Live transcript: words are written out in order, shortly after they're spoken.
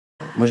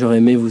Moi, j'aurais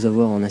aimé vous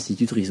avoir en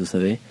institutrice, vous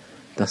savez,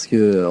 parce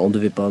que on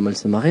devait pas mal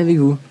se marrer avec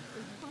vous.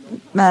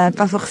 Bah,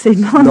 pas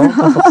forcément. Non,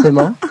 pas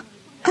forcément.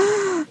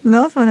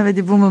 Non, enfin, on avait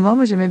des bons moments.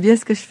 Moi, j'aimais bien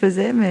ce que je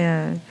faisais,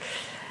 mais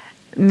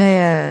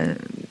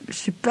je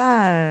suis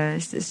pas,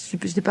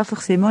 je n'étais pas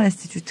forcément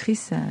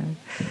l'institutrice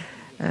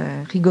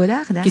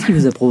rigolarde. Hein. Qu'est-ce qui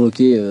vous a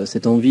provoqué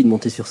cette envie de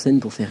monter sur scène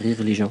pour faire rire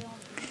les gens?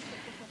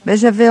 Ben,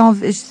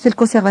 c'est le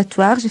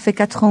conservatoire. J'ai fait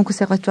 4 ans au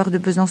conservatoire de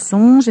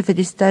Besançon. J'ai fait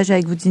des stages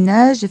avec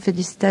voisinage. J'ai fait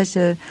des stages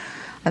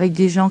avec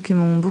des gens qui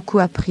m'ont beaucoup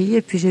appris.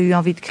 Et puis, j'ai eu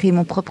envie de créer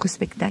mon propre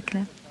spectacle.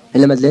 Et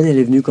la Madeleine, elle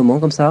est venue comment,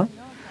 comme ça?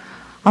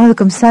 Oh,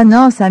 comme ça,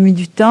 non, ça a mis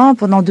du temps.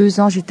 Pendant 2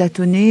 ans, j'ai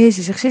tâtonné.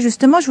 J'ai cherché,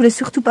 justement, je voulais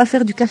surtout pas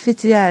faire du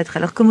café-théâtre.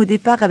 Alors, comme au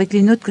départ, avec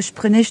les notes que je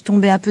prenais, je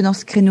tombais un peu dans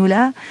ce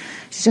créneau-là.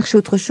 J'ai cherché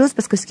autre chose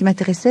parce que ce qui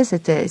m'intéressait,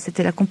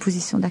 c'était la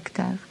composition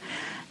d'acteurs.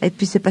 Et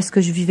puis c'est parce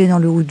que je vivais dans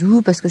le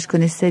Haut-Doubs, parce que je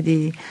connaissais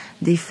des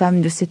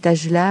femmes de cet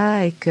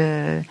âge-là et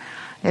que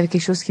il y avait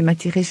quelque chose qui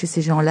m'attirait chez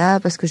ces gens-là,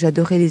 parce que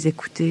j'adorais les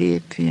écouter. Et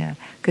puis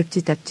que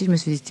petit à petit, je me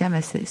suis dit tiens,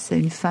 c'est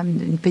une femme,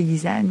 une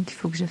paysanne qu'il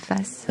faut que je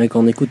fasse.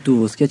 Quand on écoute tous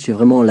vos sketchs, c'est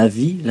vraiment la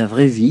vie, la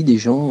vraie vie des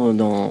gens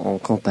en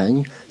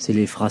campagne. C'est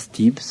les phrases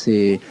types,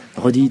 c'est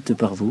redites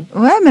par vous.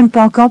 Ouais, même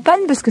pas en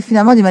campagne, parce que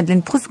finalement, des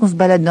Madeleine Proust, qu'on se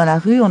balade dans la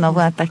rue, on en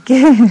voit un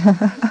paquet.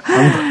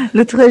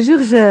 L'autre jour,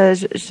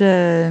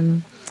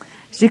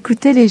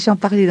 j'écoutais les gens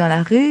parler dans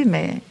la rue,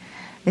 mais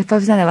il n'y a pas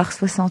besoin d'avoir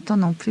 60 ans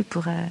non plus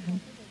pour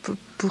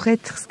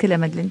être ce qu'est la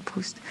Madeleine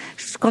Proust.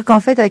 Je crois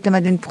qu'en fait, avec la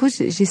Madeleine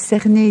Proust, j'ai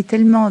cerné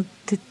tellement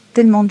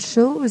de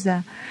choses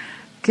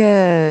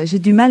que j'ai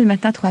du mal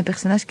maintenant à trouver un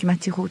personnage qui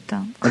m'attire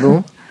autant. Ah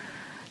bon?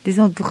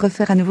 Disons, pour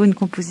refaire à nouveau une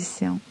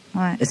composition.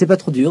 Ouais. Et c'est pas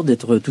trop dur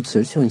d'être toute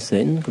seule sur une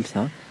scène, comme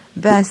ça?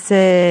 Ben,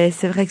 c'est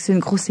vrai que c'est une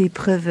grosse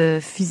épreuve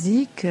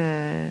physique,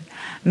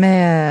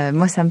 mais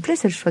moi ça me plaît,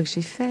 c'est le choix que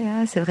j'ai fait.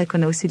 Hein. C'est vrai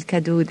qu'on a aussi le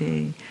cadeau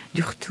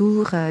du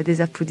retour,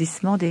 des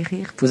applaudissements, des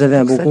rires. Vous avez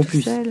un bon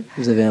complice.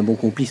 Vous avez un bon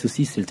complice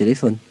aussi, c'est le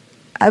téléphone.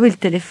 Ah oui, le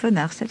téléphone,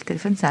 alors ça, le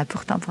téléphone c'est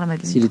important pour la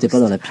Madeleine. S'il n'était pas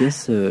dans la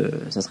pièce,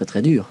 ça serait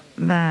très dur.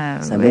 Ben,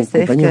 c'est un bon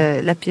c'est-à-dire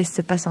compagnon. que la pièce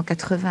se passe en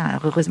 80.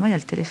 Alors heureusement, il y a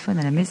le téléphone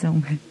à la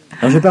maison.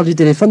 Alors je parle du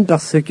téléphone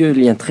parce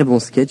qu'il y a un très bon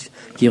sketch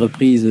qui est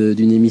reprise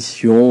d'une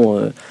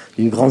émission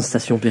d'une grande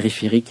station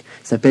périphérique, qui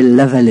s'appelle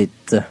La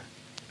Valette.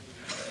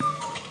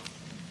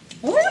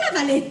 Oh, la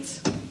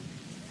Valette!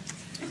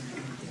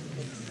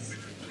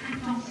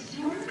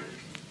 Attention,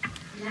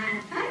 la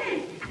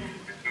Valette.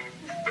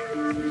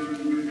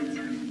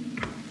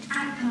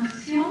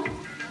 Attention,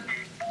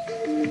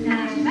 la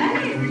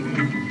Valette.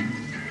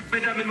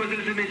 Mesdames,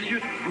 Mesdemoiselles et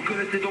Messieurs, vous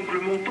connaissez donc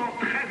le montant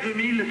 13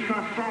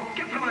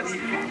 590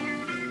 francs.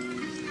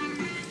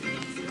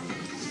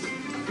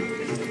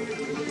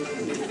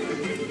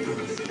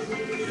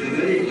 La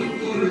Valette en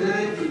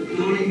promenade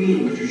dans les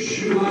monts du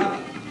Jura,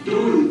 dans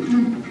le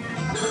Doubs.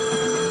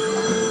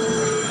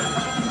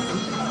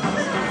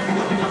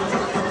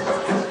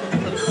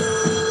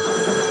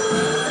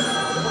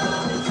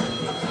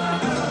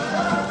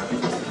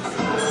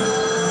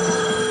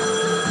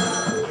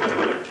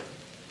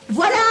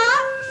 Voilà.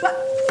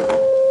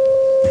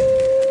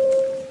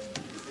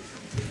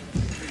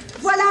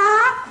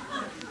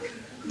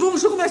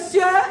 Bonjour,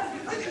 monsieur.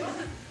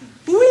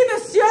 Oui,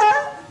 monsieur.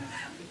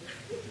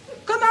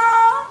 Comment?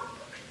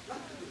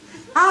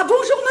 Ah,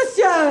 bonjour,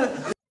 monsieur.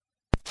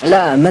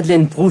 La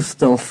Madeleine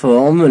Proust en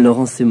forme,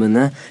 Laurent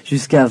Semonin,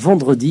 jusqu'à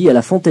vendredi à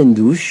la Fontaine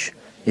Douche.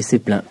 Et c'est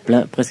plein,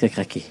 presque à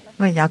craquer.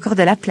 Oui, il y a encore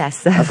de la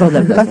place. Encore de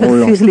la place. Pas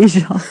faire fuir les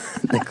gens.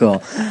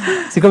 D'accord.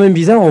 C'est quand même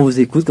bizarre, on vous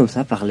écoute comme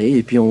ça parler,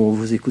 et puis on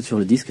vous écoute sur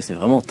le disque, c'est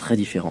vraiment très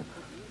différent.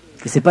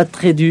 Et c'est pas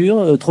très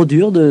dur, trop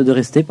dur de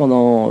rester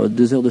pendant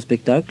 2 heures de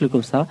spectacle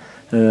comme ça,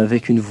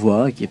 avec une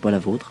voix qui est pas la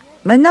vôtre.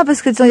 Maintenant,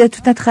 parce que il y a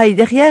tout un travail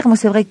derrière. Moi,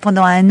 c'est vrai que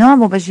pendant 1 an,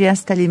 j'ai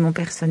installé mon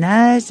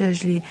personnage,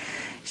 j'ai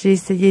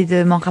essayé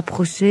de m'en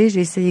rapprocher,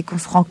 j'ai essayé qu'on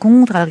se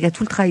rencontre. Alors, il y a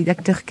tout le travail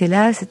d'acteur qu'elle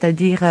a,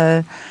 c'est-à-dire,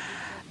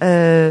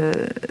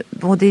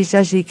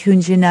 déjà, j'ai écrit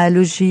une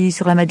généalogie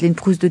sur la Madeleine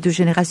Proust de 2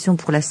 générations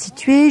pour la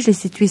situer. J'ai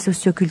situé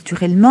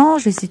socioculturellement,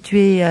 je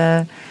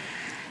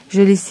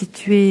l'ai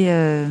situé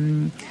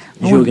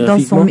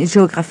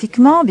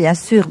géographiquement, bien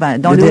sûr,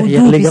 dans le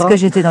Haut-Doubs, puisque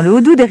j'étais dans le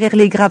Haut-Doubs, derrière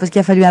les Gras, parce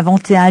qu'il a fallu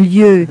inventer un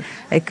lieu,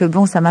 et que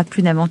ça m'a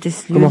plu d'inventer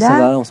ce lieu-là. Comment ça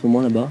va en ce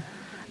moment là-bas?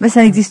 Mais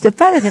ça n'existe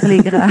pas derrière les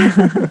Gras.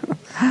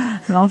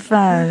 Mais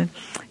enfin,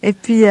 et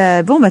puis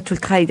tout le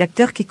travail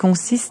d'acteur qui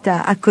consiste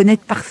à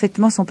connaître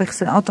parfaitement son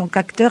personnage, en tant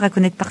qu'acteur, à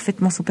connaître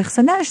parfaitement son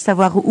personnage,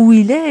 savoir où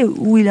il est,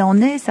 où il en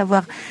est,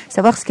 savoir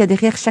ce qu'il y a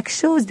derrière chaque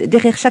chose,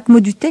 derrière chaque mot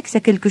du texte, il y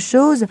a quelque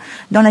chose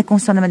dans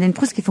l'inconscient de Madeleine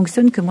Proust qui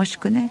fonctionne que moi je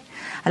connais.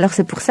 Alors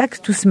c'est pour ça que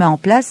tout se met en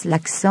place,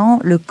 l'accent,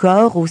 le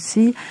corps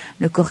aussi,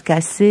 le corps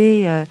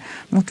cassé,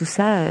 tout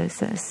ça,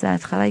 c'est un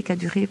travail qui a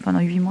duré pendant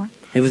 8 mois.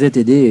 Et vous êtes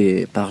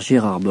aidé par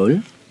Gérard Boll.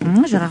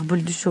 Gérard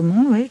Boll du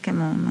Chaumont, oui, qui est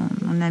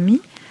mon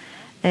ami.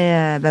 Et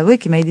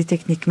qui m'a aidé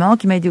techniquement,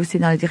 qui m'a aidé aussi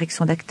dans la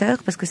direction d'acteur,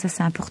 parce que ça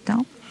c'est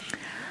important.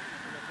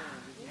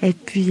 Et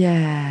puis...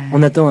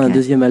 on attend un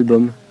 2e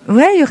album.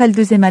 Ouais, il y aura le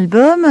 2e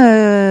album.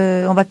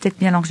 On va peut-être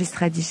bien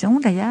l'enregistrer à Dijon,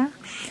 d'ailleurs.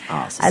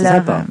 Ah, ça, c'est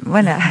sympa.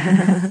 Voilà.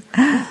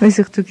 Mais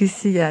surtout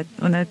qu'ici,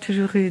 on a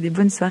toujours eu des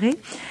bonnes soirées.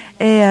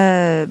 Et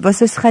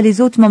ce sera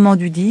les autres moments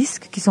du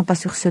disque qui sont pas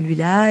sur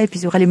celui-là. Et puis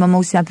il y aura les moments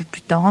aussi un peu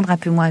plus tendres, un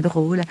peu moins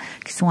drôles,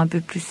 qui sont un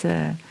peu plus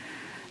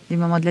les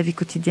moments de la vie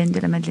quotidienne de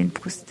la Madeleine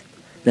Proust.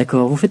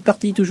 D'accord. Vous faites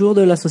partie toujours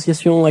de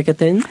l'association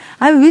Acatène?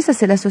 Ah oui, ça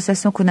c'est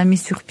l'association qu'on a mis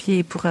sur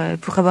pied pour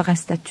avoir un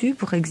statut,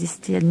 pour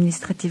exister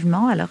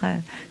administrativement. Alors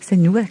c'est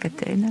nous,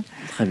 Acatène.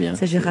 Très bien.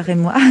 C'est Gérard et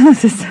moi,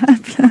 c'est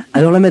simple.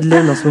 Alors la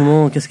Madeleine, en ce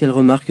moment, qu'est-ce qu'elle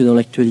remarque dans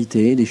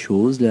l'actualité, des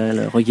choses,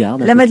 elle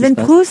regarde? La Madeleine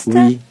Proust?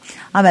 Oui.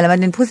 Ah la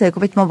Madeleine Proust, elle est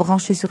complètement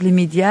branchée sur les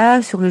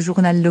médias, sur le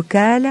journal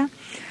local.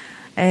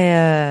 Et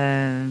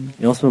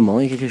en ce moment,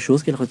 il y a quelque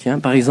chose qu'elle retient.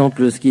 Par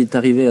exemple, ce qui est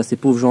arrivé à ces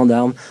pauvres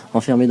gendarmes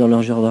enfermés dans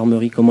leur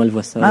gendarmerie, comment elle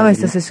voit ça? Ah ouais,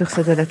 ça c'est sûr,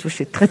 ça doit la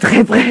toucher très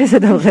très près. Ça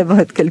doit vraiment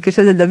être quelque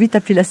chose. Elle doit vite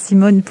appeler la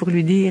Simone pour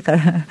lui dire,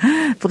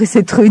 pour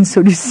essayer de trouver une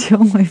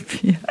solution. Et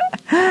puis,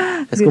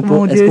 est-ce qu'on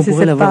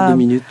pourrait l'avoir 2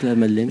 minutes, la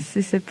Madeleine?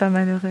 Si c'est pas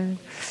malheureux.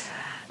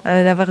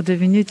 D'avoir 2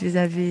 minutes, vous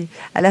avez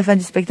à la fin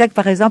du spectacle,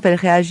 par exemple, elle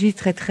réagit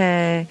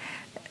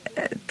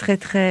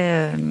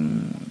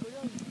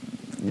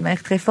de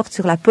manière très forte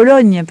sur la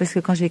Pologne, parce que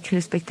quand j'ai écrit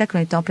le spectacle, on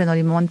était en plein dans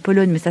les moments de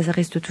Pologne, mais ça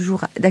reste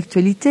toujours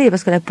d'actualité,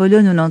 parce que la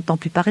Pologne, on n'entend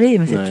plus parler,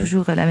 mais c'est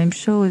toujours la même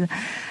chose.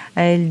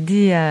 Elle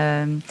dit,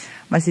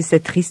 moi c'est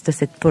triste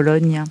cette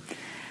Pologne,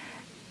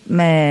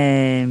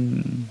 mais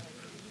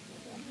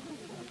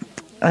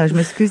je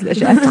m'excuse, là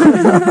j'ai un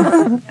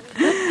trou.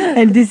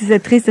 Elle dit c'est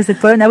triste cette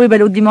Pologne. Ah oui,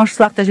 l'autre dimanche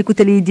soir,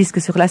 j'écoutais les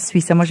disques sur la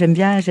Suisse. Moi j'aime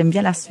bien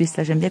la Suisse,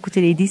 là, j'aime bien écouter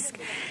les disques.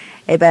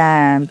 Et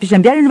puis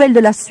j'aime bien les nouvelles de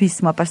la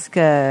Suisse, moi, parce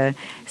que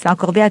c'est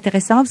encore bien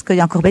intéressant, parce qu'il y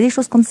a encore bien des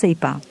choses qu'on ne sait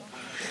pas.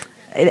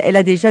 Elle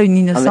a déjà une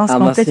innocence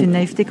complète, une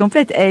naïveté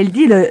complète. Et elle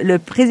dit, le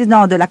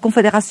président de la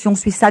Confédération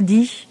suisse a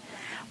dit,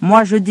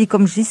 moi je dis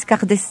comme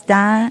Giscard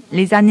d'Estaing,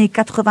 les années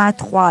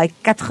 83 et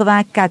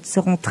 84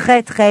 seront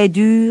très très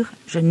dures,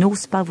 je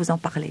n'ose pas vous en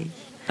parler.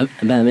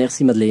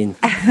 Merci Madeleine.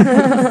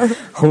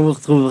 On vous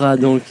retrouvera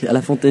donc à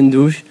la Fontaine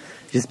Douche.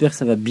 J'espère que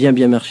ça va bien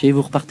marcher.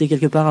 Vous repartez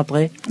quelque part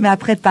après? Mais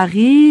après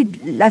Paris,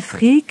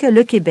 l'Afrique,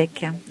 le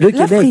Québec.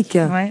 L'Afrique.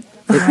 Ouais.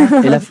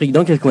 Et l'Afrique,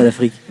 dans quel coin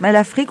d'Afrique?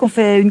 L'Afrique, on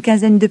fait une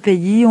 15aine de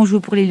pays. On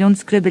joue pour les Lions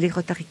Club et les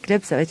Rotary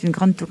Club. Ça va être une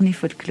grande tournée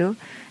folklore.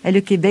 Et le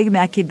Québec, mais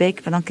à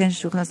Québec, pendant 15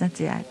 jours dans un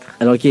théâtre.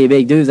 Alors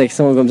Québec, 2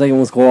 accents comme ça qui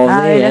vont se croiser.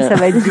 Ah, et là, ça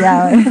va être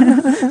bien, ouais.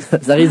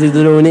 Ça risque de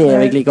donner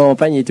avec les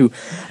campagnes et tout.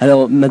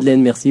 Alors,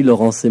 Madeleine, merci.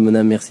 Laurence,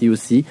 Semonin, merci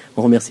aussi.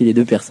 On remercie les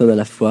 2 personnes à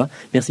la fois.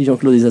 Merci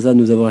Jean-Claude et Zaza de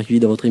nous avoir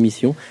accueillis dans votre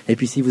émission. Et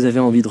puis, si vous avez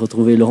envie de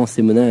retrouver Laurence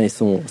Semonin et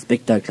son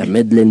spectacle, la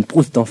Madeleine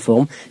Proust en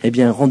forme, eh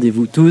bien,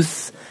 rendez-vous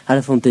tous à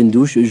la Fontaine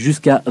Douche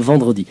jusqu'à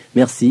vendredi.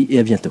 Merci et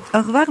à bientôt. Au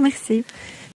revoir, merci.